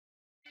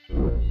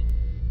Well,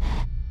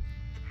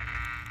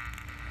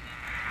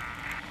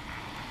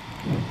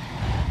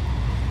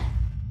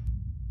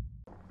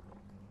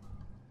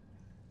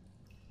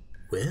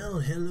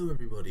 hello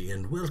everybody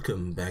and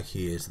welcome back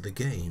here to the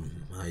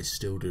game I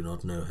still do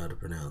not know how to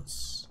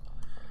pronounce.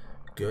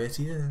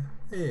 Goetia?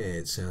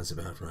 It sounds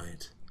about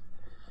right.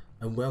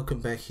 And welcome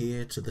back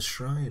here to the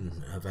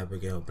shrine of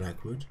Abigail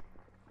Blackwood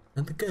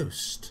and the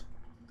ghost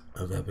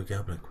of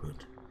Abigail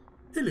Blackwood.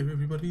 Hello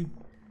everybody.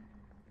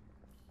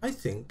 I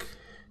think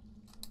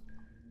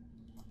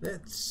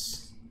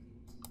let's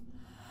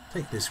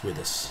take this with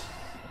us.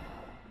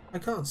 I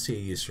can't see a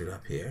use for it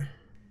up here.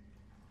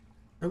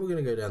 And we're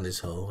going to go down this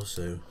hole,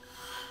 so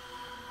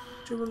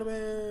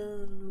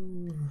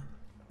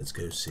let's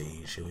go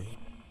see, shall we?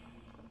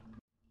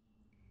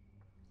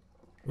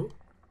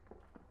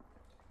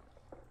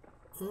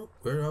 Oh,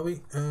 where are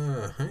we?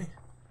 Hey.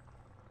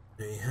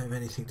 Do you have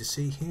anything to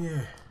see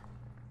here?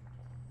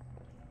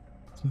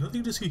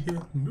 Nothing to see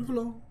here. Move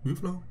along,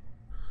 move along.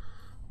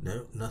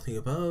 No, nothing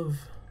above.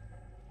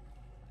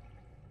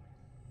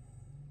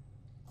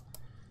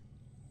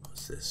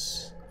 What's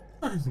this?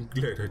 I'm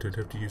glad I don't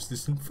have to use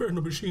this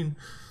infernal machine.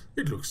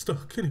 It looks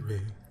stuck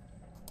anyway.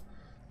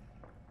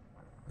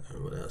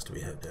 What else do we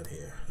have down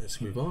here?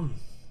 Let's move on.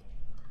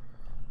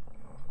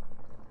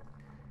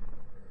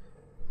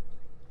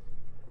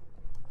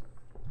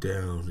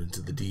 Down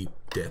into the deep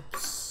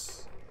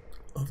depths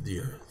of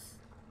the earth.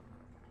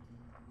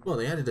 Well,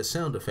 they added a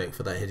sound effect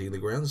for that hitting the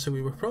ground, so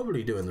we were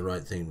probably doing the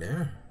right thing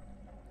there.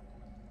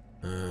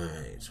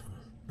 Alright,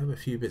 I have a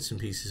few bits and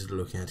pieces to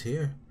look at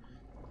here.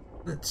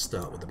 Let's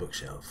start with the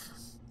bookshelf.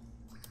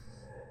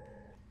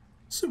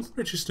 Some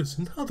registers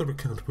and other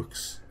account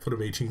books from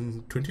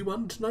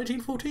 1821 to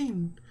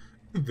 1914.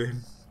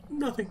 Then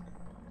nothing.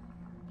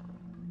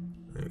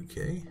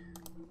 Okay.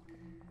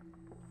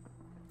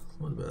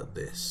 What about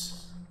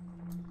this?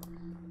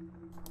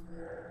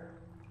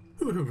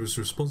 Whoever was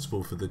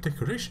responsible for the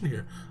decoration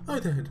here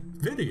either had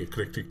very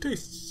eclectic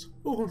tastes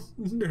or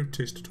no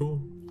taste at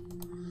all.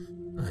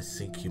 I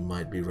think you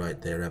might be right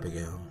there,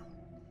 Abigail.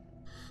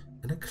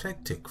 An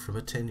eclectic from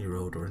a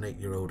 10-year-old or an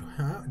 8-year-old.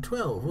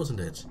 12,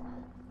 wasn't it?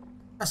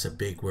 That's a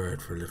big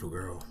word for a little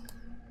girl.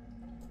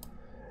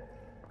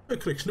 A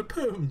collection of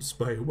poems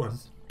by one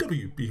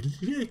W.B.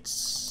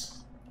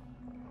 Yeats.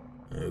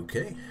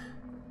 Okay.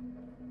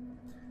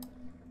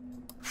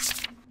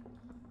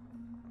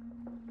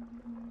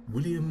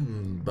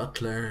 William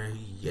Butler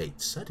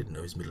Yeats. I didn't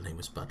know his middle name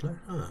was Butler.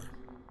 Huh.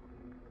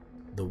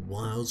 The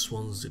Wild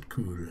Swans at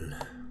Cool.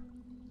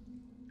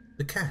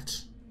 The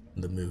Cat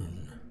and the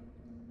Moon.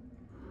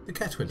 The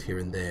cat went here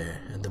and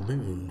there, and the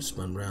moon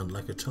spun round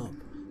like a top.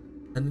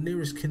 And the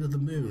nearest kin of the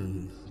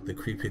moon, the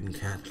creeping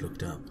cat,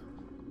 looked up.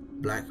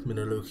 Black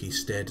Minoloki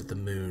stared at the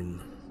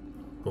moon,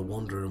 for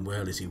wander and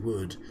wail as he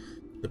would,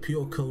 the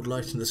pure cold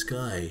light in the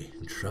sky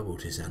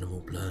troubled his animal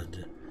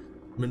blood.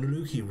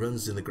 Minoloki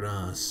runs in the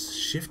grass,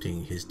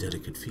 shifting his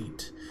delicate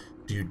feet.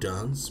 Do you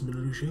dance,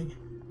 Minoloki?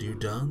 Do you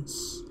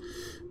dance?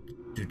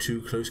 Do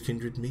two close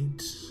kindred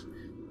meet?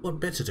 What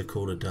better to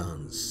call a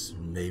dance?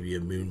 Maybe a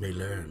moon may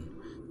learn.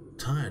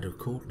 Tired of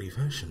courtly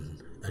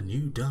fashion, a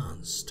new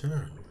dance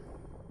turn.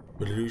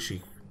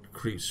 Minoloki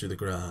creeps through the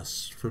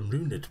grass, from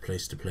moonlit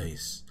place to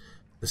place.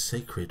 The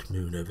sacred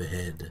moon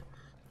overhead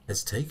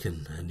has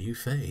taken a new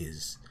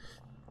phase.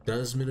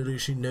 Does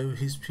Minoloki know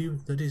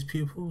that his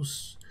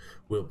pupils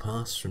will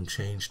pass from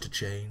change to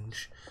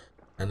change,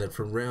 and that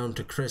from round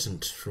to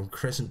crescent, from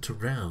crescent to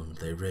round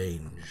they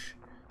range?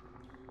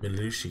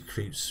 Minoloki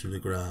creeps through the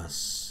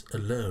grass,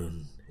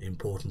 alone,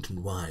 important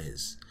and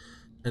wise,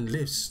 and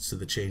lifts to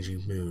the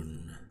changing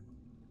moon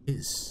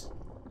his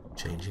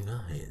changing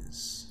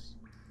eyes.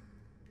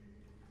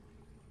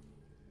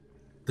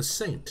 The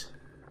Saint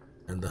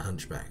and the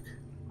Hunchback.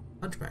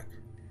 Hunchback.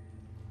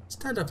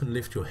 Stand up and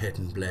lift your head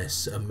and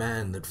bless a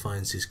man that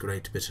finds his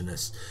great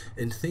bitterness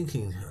in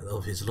thinking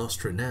of his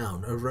lost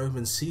renown. A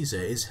Roman Caesar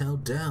is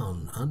held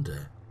down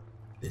under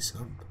this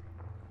hump.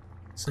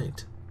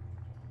 Saint.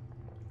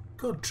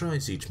 God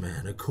tries each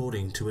man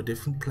according to a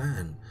different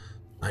plan.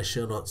 I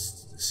shall not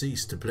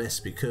cease to bless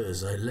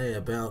because I lay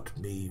about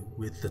me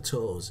with the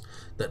taws,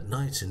 that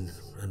night and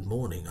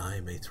morning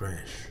I may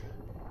thrash.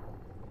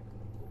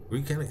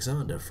 Greek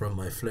Alexander from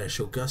my flesh,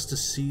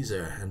 Augustus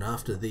Caesar, and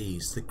after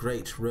these the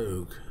great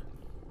rogue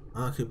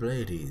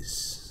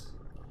Archiblades.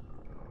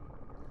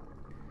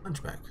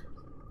 Hunchback.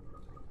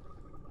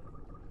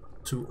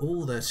 To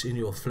all that in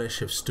your flesh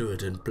have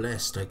stood and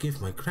blessed I give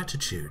my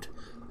gratitude,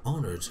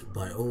 honoured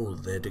by all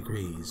their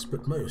degrees,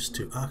 but most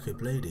to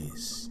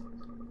Archiblades.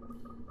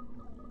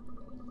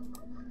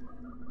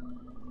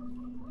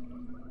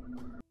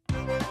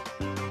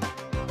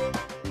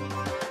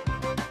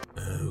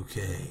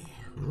 Okay,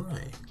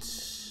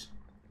 right.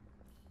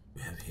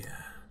 We have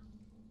here.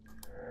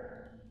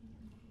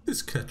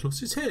 This cat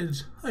lost his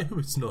head. I hope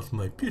it's not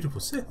my beautiful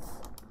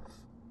Seth.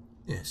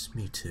 Yes,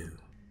 me too.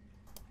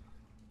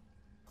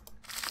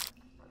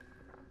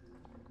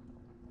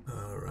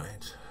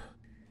 Alright.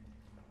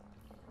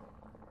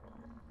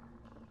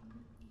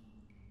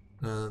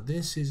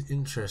 This is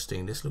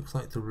interesting. This looks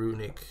like the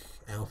runic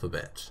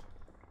alphabet.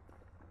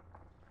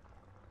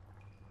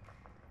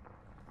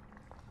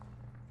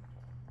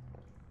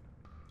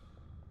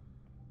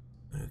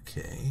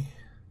 Okay.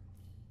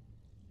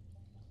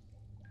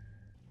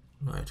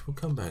 Right, we'll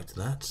come back to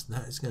that.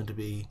 That is going to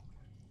be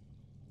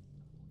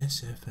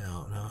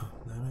SFL. No,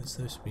 it's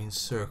supposed to be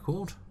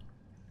encircled.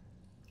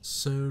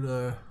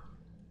 Solar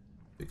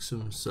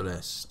Fixum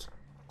Celeste.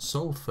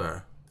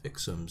 Sulfur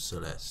Fixum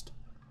Celeste.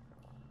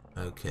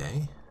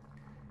 Okay.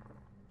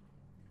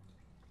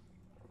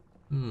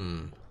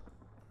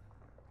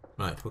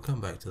 Right, we'll come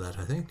back to that,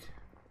 I think.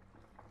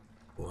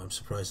 Well, I'm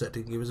surprised that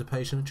didn't give us a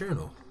page in a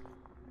journal.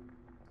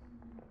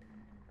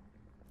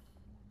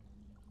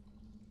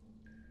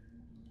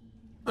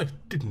 I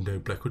didn't know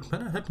Blackwood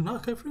Manor had an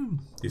archive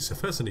room. It's a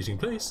fascinating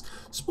place,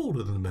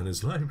 smaller than the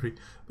Manor's library,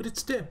 but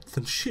its depth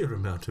and sheer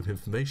amount of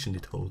information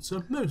it holds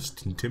are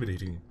most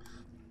intimidating.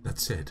 That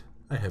said,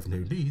 I have no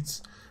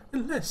leads,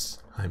 unless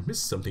I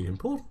missed something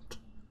important.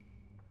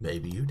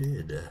 Maybe you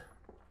did.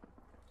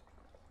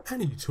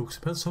 Annie talks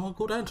about someone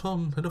called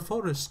Anton and a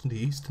forest in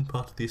the eastern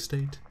part of the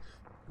estate.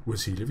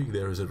 Was he living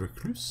there as a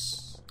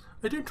recluse?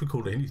 I don't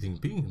recall anything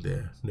being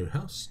there. No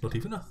house, not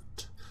even a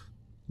hut.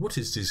 What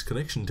is his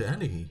connection to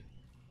Annie?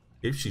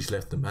 If she's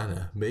left the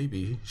manor,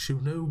 maybe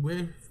he'll know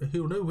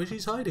where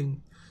she's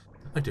hiding.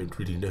 I don't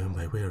really know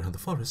my way around the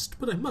forest,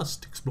 but I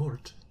must explore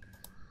it.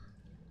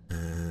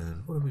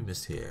 And what have we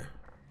missed here?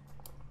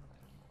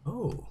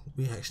 Oh,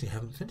 we actually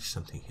haven't finished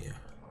something here.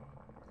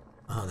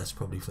 Ah, that's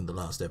probably from the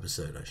last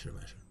episode, I should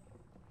imagine.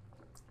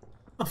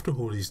 After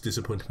all these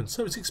disappointments,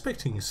 I was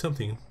expecting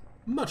something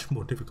much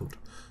more difficult,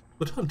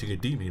 but hunting a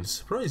demon is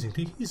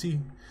surprisingly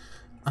easy.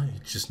 I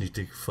just need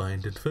to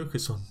find and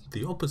focus on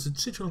the opposite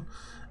sigil,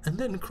 and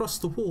then cross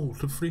the wall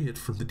to free it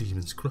from the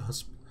demon's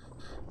grasp.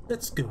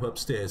 Let's go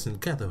upstairs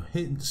and gather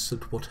hints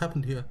at what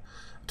happened here,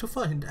 to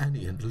find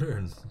Annie and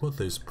learn what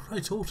those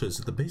bright altars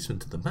at the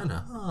basement of the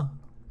manor are.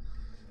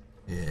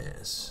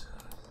 Yes.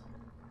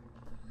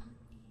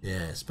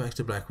 Yes, back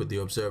to black with the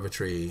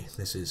observatory.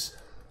 This is...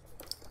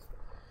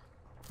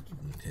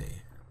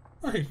 Okay.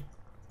 I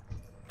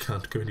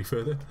can't go any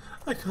further.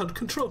 I can't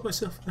control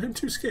myself. I'm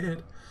too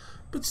scared.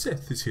 But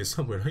Seth is here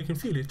somewhere. I can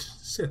feel it.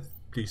 Seth,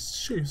 please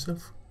show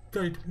yourself.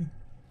 Guide me.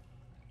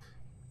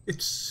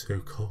 It's so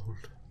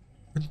cold.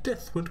 And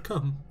death won't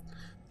come.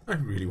 I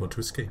really want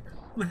to escape.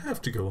 And I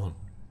have to go on.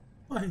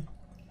 Why?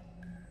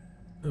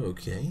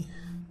 Okay.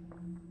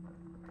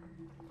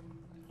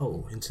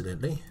 Oh,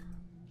 incidentally,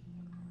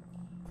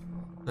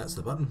 that's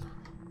the button.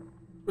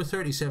 We're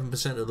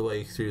 37% of the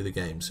way through the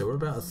game, so we're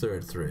about a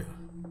third through.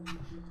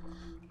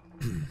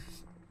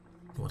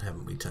 What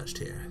haven't we touched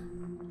here?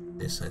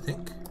 This, I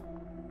think.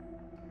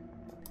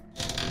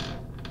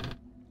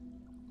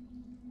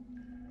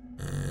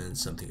 And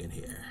something in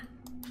here.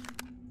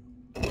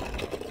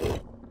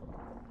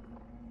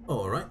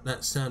 Alright,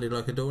 that sounded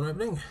like a door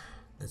opening.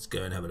 Let's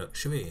go and have a look,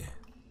 shall we?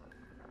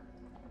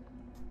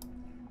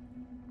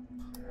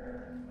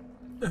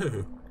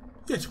 Oh,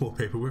 yet more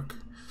paperwork.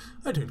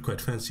 I don't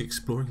quite fancy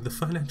exploring the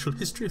financial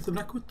history of the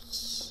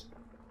Blackwoods.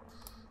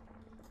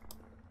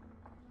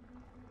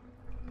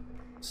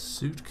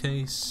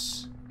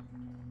 Suitcase.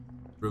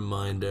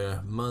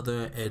 Reminder.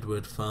 Mother,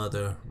 Edward,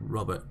 father,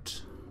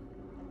 Robert.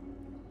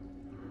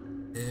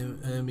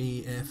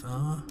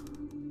 MEFR?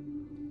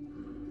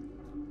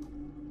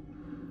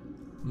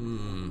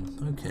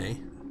 Okay.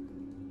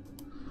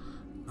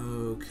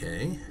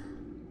 Okay.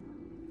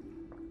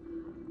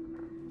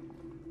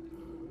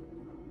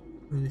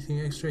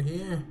 Anything extra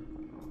here?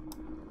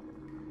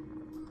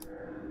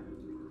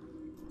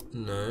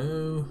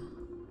 No.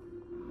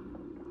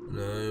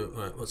 No.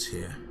 Right, what's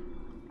here?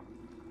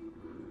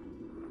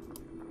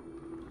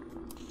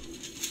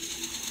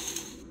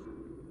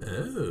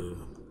 Oh.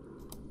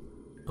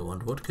 I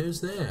wonder what goes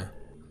there.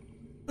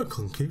 A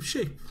concave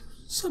shape.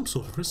 Some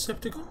sort of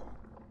receptacle.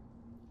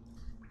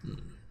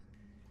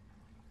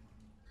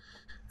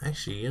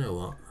 Actually, you know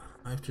what?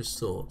 I've just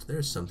thought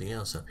there's something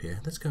else up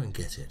here. Let's go and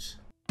get it.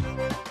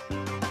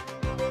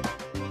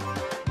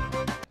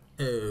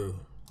 Oh,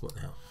 what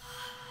the hell?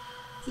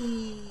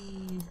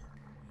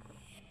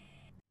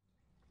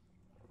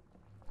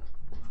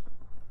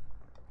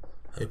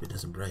 Hope it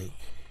doesn't break.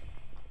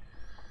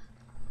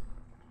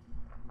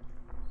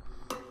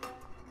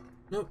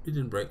 Nope, it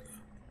didn't break.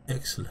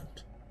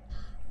 Excellent.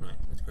 Right,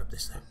 let's grab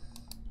this then.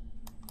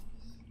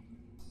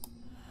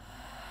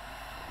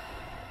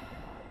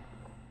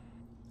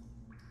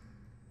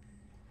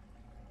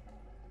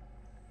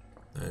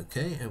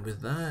 Okay, and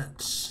with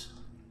that,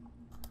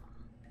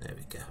 there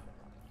we go.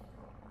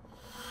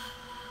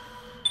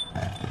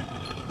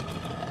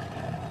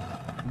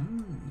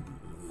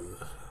 Ooh.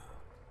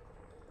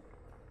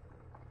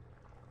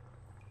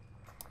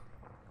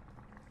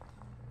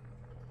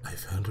 I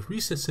found a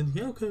recess in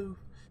the alcove.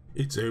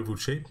 Its oval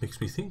shape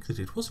makes me think that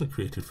it wasn't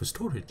created for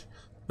storage,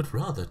 but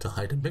rather to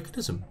hide a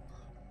mechanism,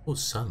 or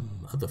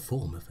some other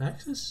form of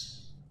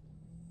access.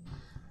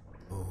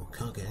 Oh,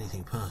 can't get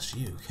anything past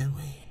you, can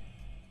we?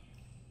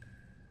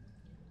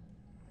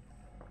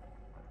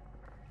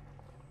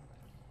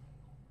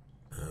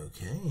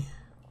 Okay.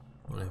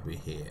 What have we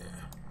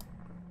here?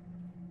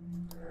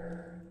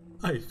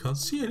 I can't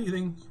see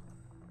anything.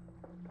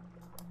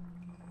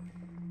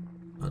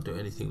 Can't do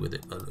anything with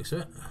it by the looks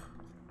of it.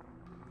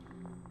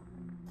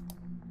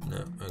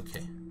 No,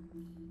 okay.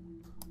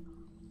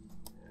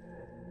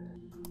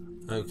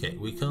 Okay,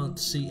 we can't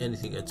see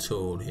anything at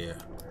all here.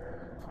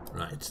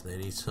 Right, they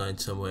need to find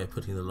some way of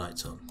putting the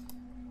lights on.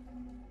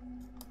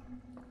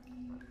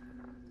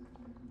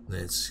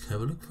 Let's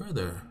have a look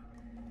further.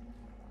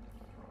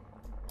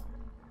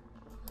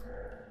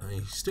 I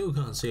still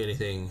can't see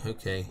anything.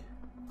 Okay.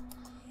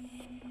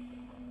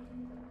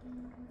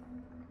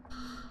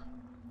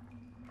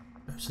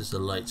 Perhaps there's a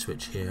light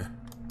switch here.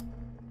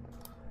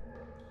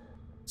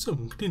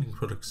 Some cleaning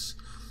products.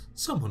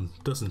 Someone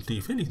doesn't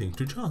leave anything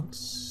to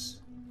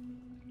chance.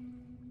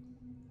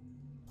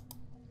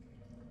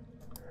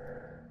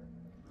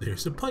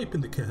 There's a pipe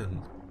in the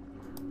can.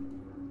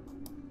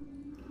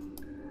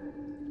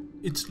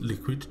 It's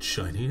liquid,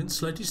 shiny and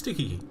slightly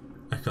sticky.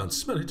 I can't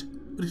smell it,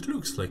 but it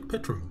looks like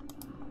petrol.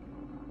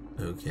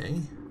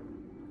 Okay.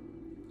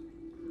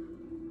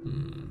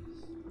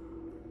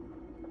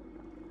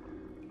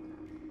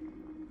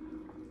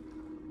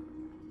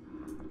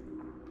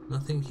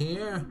 Nothing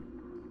here.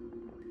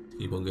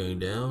 Keep on going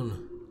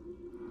down.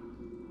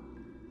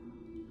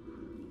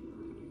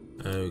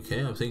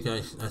 Okay, I think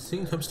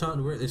I'm starting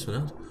to work this one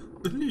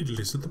out. The needle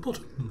is at the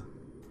bottom.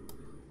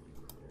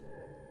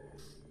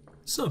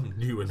 Some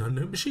new and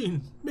unknown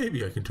machine.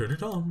 Maybe I can turn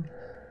it on.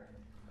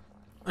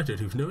 I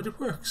don't even know if it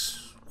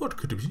works. What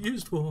could it be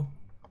used for?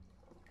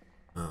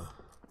 Oh.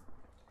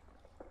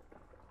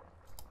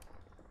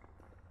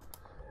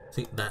 I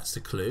think that's the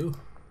clue.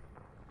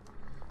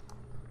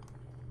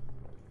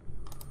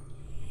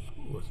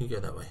 Ooh, we can go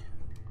that way.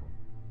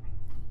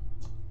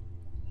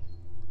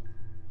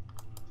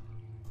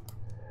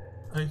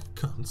 I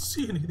can't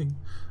see anything.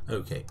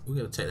 Okay, we're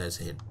going to take that as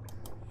a hint.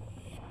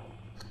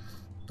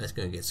 Let's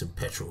go and get some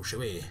petrol, shall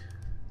we?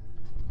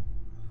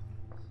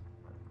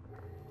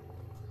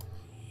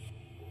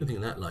 I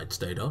think that light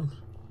stayed on.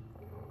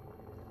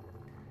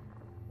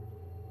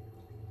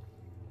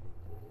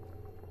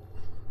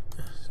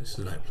 This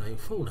is like playing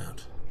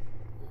Fallout.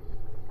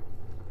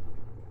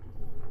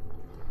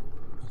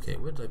 Okay,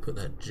 where did I put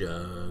that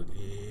jug?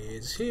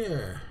 It's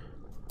here.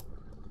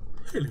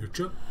 Hello,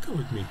 jug. Come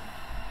with me.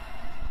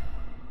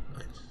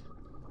 Right.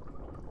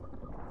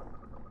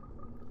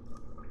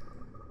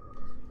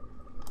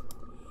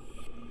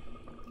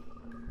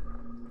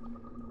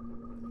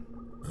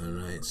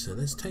 Alright, so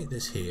let's take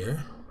this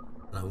here.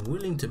 I'm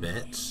willing to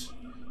bet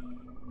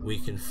we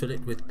can fill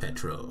it with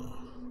petrol.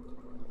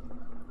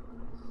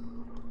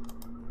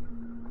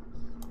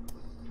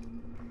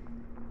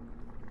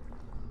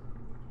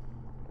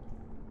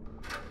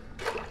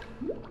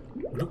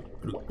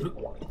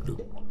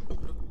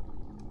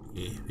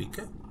 Here we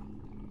go.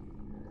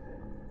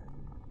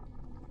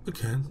 A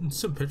can,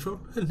 some petrol,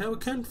 and now a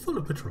can full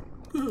of petrol.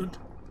 Good.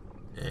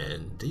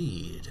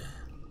 Indeed.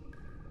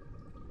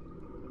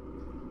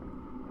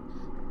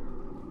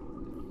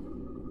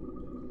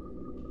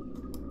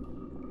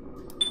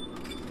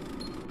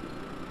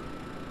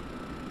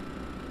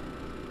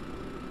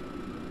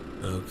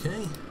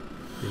 Okay,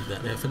 leave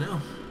that there for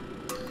now.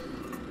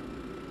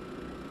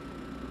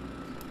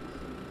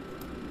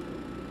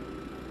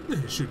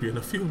 There should be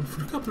enough fuel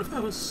for a couple of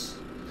hours.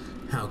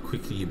 How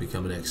quickly you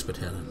become an expert,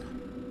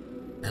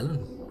 Helen.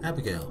 Helen?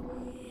 Abigail.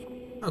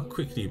 How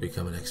quickly you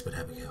become an expert,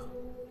 Abigail.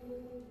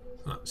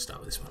 Let's start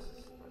with this one.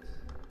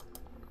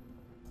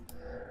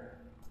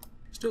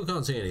 Still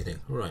can't see anything.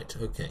 Right,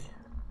 okay.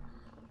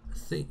 I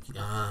think...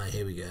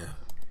 here we go.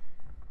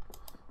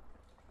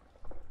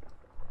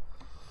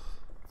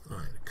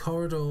 Alright,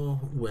 corridor,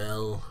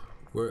 well,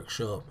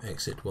 workshop,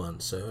 exit 1.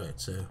 So, right,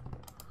 so...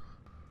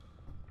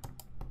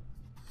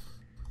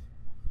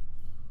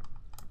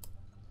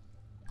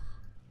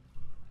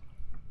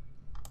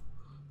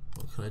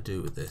 what can I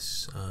do with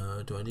this?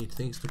 Do I need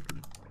things to...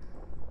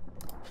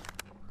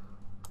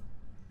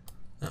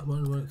 that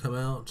one won't come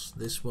out,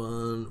 this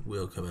one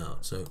will come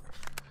out. So,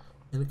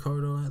 in a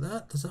corridor like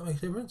that, does that make a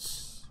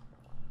difference?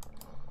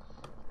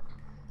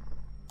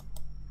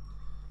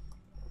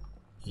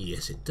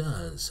 Yes, it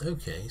does.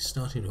 Okay,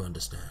 starting to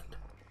understand.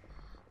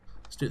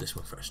 Let's do this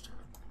one first.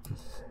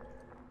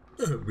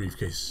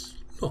 Briefcase.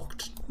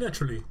 Locked,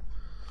 naturally.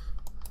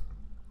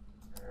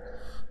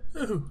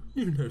 Oh,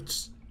 new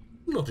notes.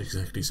 Not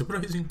exactly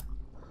surprising.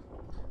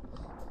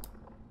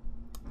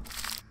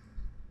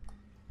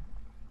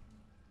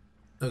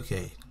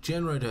 Okay,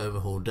 generator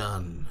overhaul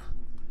done.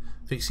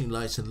 Fixing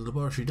lights in the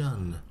laboratory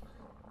done.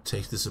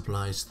 Take the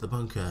supplies to the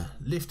bunker.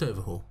 Lift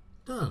overhaul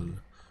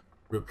done.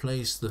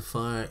 Replace the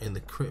fire in the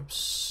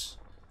crypts.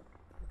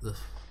 The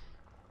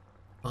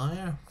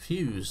fire?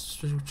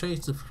 Fuse.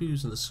 Change the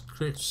fuse in the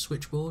crypt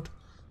switchboard.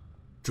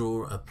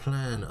 Draw a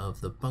plan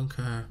of the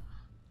bunker.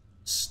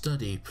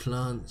 Study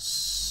plant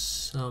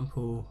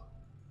sample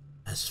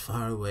as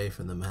far away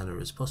from the manor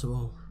as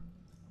possible.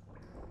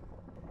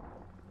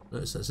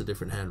 Notice that's a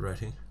different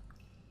handwriting.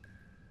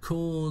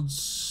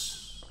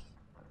 Chords.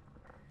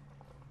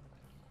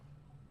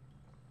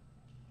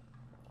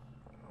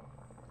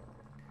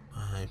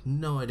 like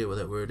no idea what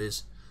that word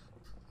is.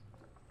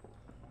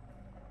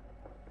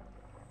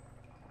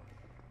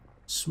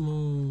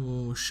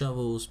 Small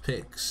shovels,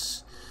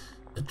 picks,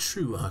 a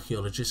true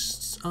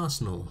archaeologist's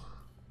arsenal.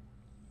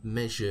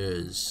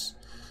 Measures.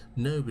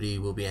 Nobody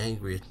will be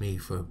angry at me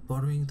for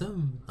borrowing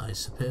them, I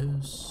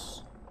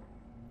suppose.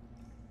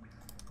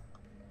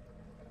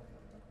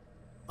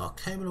 I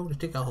came along to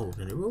dig a hole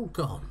and they're all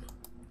gone.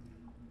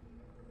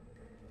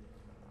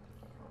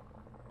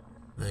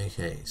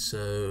 Okay,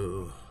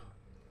 so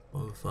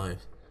 1-5.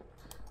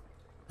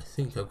 I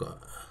think I've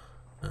got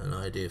an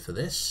idea for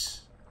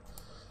this.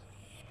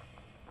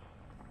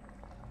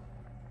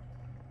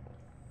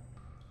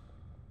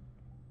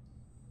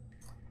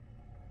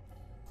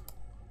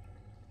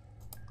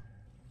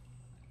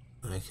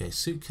 Okay,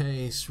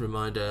 suitcase,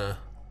 reminder,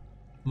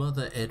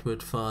 Mother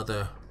Edward,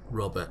 Father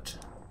Robert.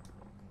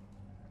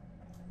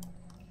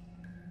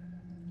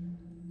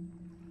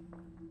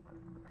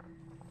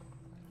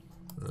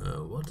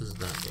 What does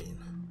that mean?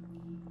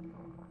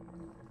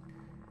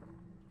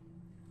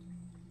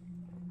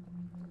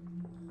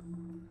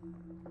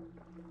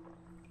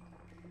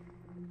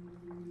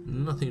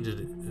 Nothing to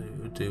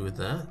do with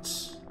that.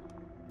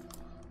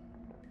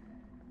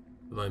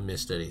 Have I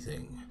missed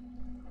anything?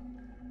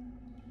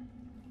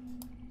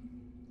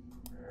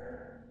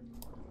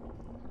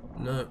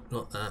 No,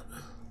 not that.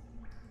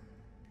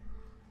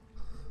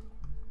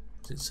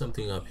 Is it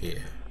something up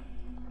here?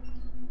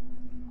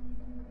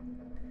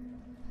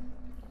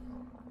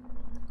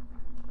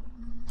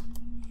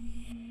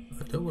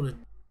 I don't want to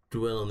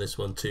dwell on this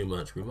one too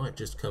much. We might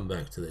just come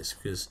back to this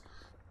because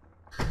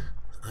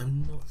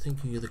I'm not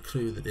thinking of the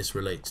clue that this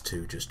relates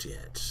to just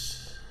yet.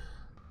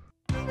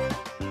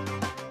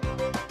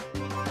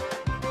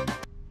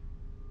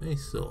 I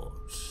thought.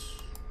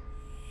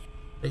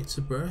 Dates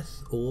of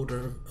birth,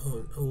 order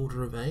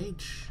of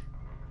age.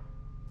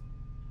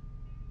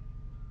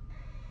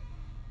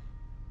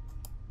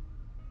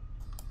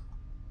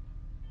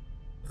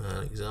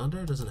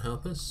 Alexander doesn't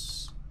help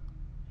us.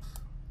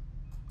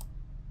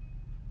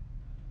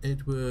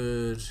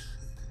 Edward,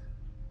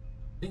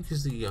 I think,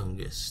 is the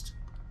youngest.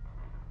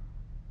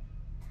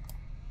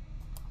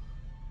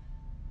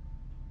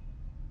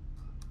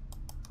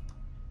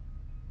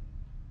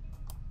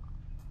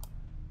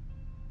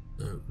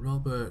 So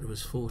Robert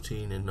was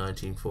 14 in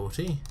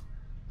 1940,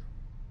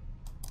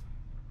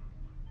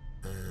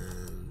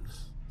 and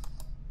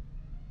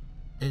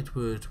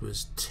Edward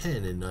was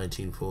 10 in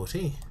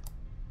 1940.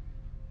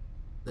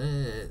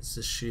 Let's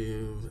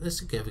assume, let's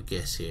have a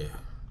guess here.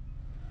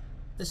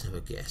 Let's have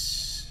a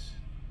guess.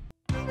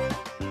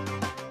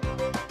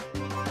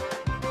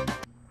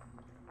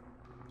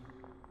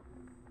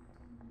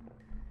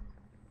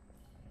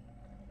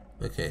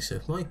 Okay, so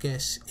if my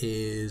guess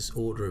is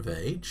order of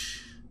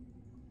age,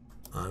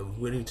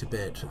 I'm willing to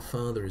bet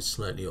father is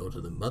slightly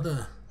older than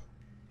mother.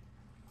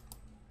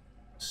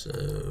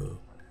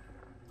 So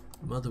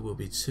mother will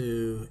be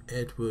 2,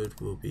 Edward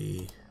will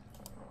be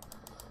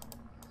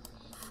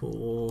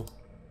 4,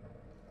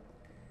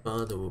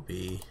 father will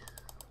be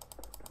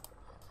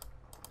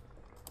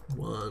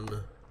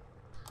 1,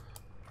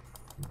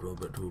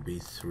 Robert will be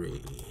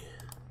 3.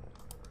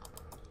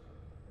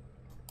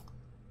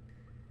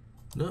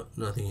 Nope,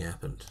 nothing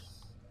happened.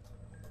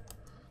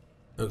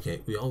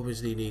 Okay, we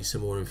obviously need some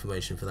more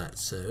information for that,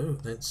 so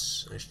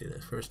let's actually do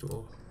that first of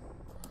all.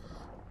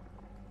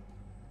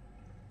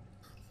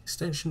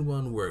 Extension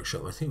 1,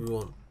 workshop. I think we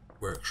want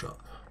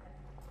workshop.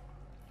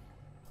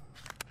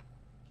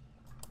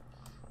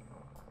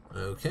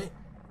 Okay.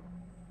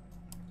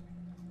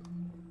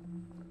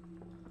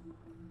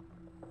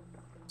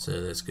 So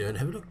let's go and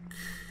have a look.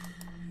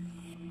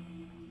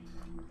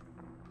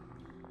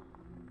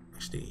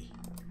 Actually,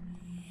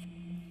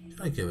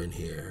 did I go in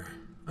here?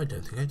 I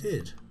don't think I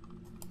did.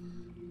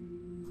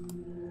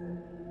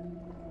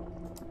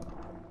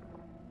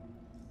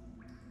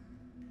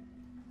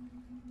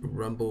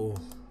 Rumble.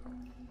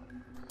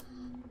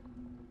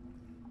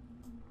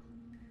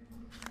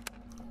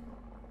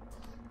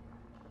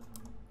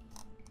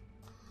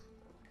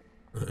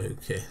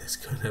 Okay, let's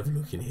go and have a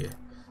look in here.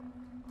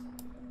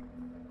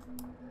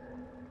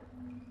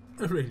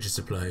 A range of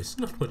supplies,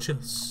 not much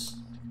else.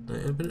 Can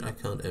I open it? I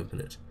can't open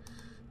it.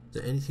 Is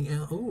there anything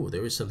else? Oh,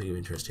 there is something of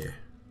interest here.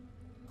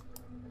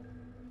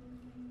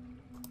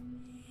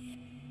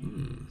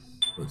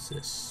 What's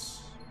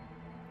this?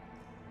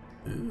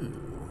 Ooh.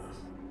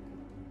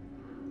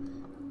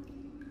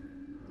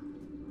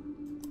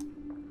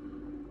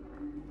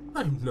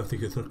 I'm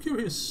nothing if not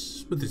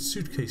curious, but this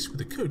suitcase with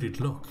a coded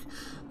lock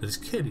that is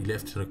carefully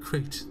left in a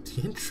crate at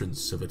the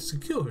entrance of a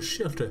secure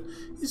shelter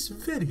is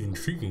very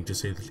intriguing to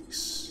say the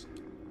least.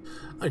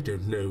 I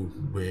don't know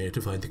where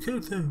to find the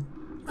code though.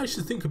 I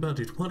should think about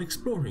it while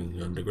exploring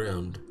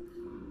underground.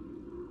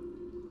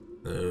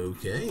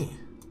 Okay.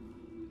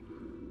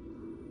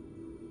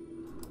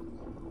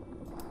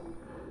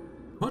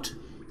 What?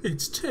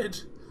 It's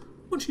Ted.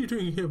 What are you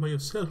doing here by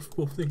yourself,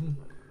 poor thing?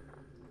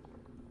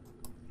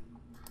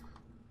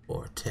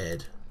 Or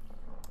Ted.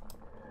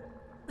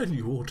 A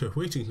new order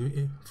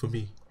waiting for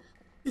me.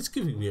 It's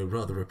giving me a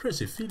rather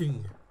oppressive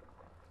feeling.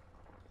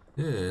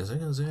 Yes, I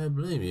can't say I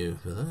blame you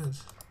for that.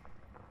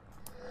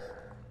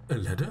 A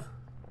ladder?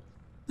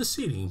 The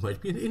ceiling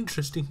might be an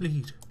interesting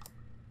lead.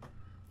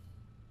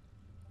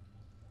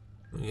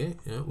 Okay,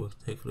 yeah, we'll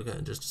take a look at it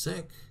in just a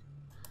sec.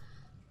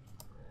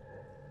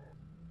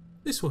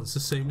 This one's the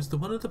same as the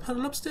one at the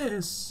panel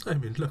upstairs.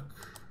 I'm in luck.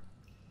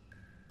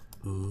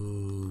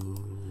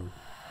 Ooh.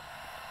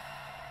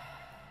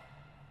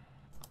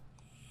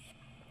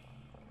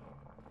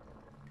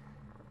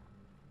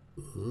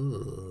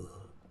 Ooh.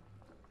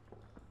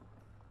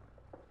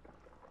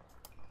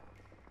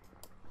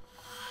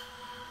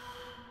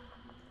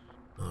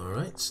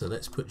 Alright, so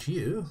let's put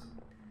you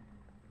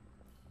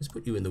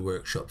in the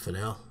workshop for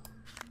now.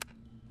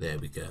 There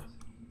we go.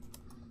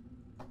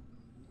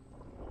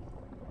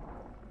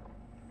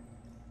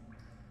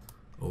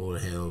 All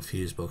hail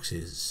fuse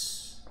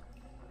boxes.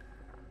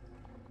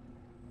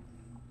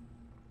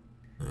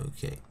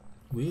 Okay,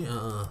 we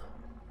are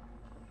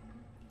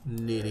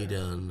nearly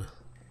done.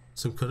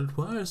 Some coloured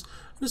wires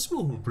and a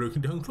small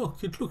broken down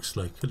clock. It looks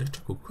like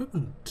electrical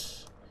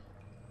equipment.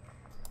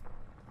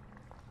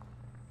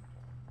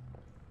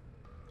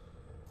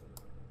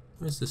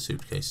 Where's the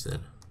suitcase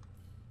then?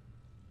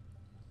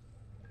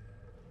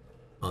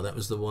 Oh, that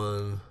was the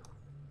one.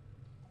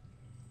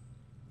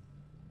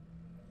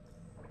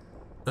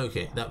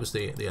 Okay, that was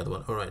the other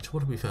one. Alright,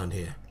 what have we found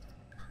here?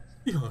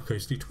 The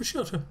archives lead to a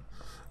shelter.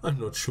 I'm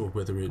not sure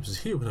whether it was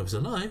here when I was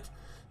alive.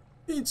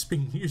 It's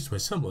being used by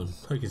someone.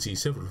 I can see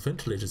several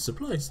ventilated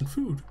supplies and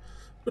food,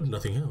 but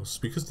nothing else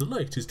because the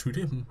light is too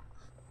dim.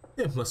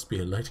 There must be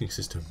a lighting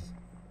system,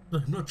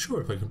 but I'm not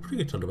sure if I can bring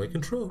it under my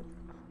control.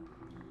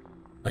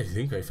 I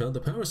think I found the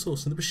power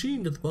source in the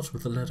machine at the bottom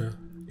of the ladder.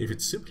 If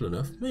it's simple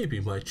enough, maybe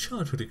my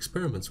childhood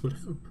experiments will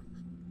help.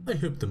 I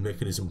hope the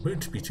mechanism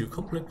won't be too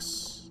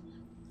complex.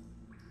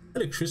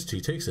 Electricity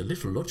takes a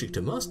little logic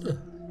to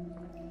master.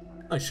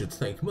 I should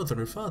thank Mother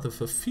and Father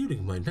for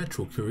fueling my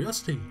natural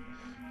curiosity.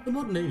 The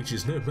modern age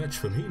is no match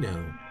for me now.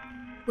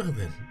 Well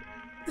then,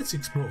 let's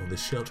explore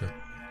this shelter.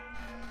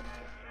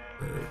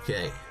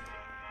 Okay.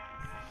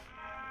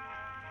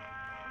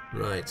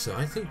 Right, so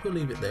I think we'll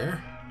leave it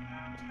there.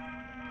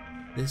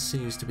 This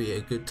seems to be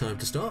a good time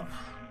to stop.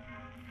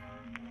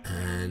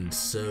 And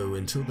so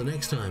until the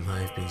next time,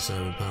 I've been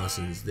Simon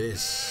Parsons.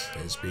 This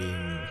has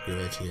been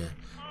Goetia.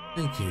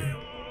 Thank you,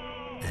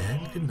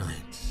 and good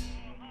night.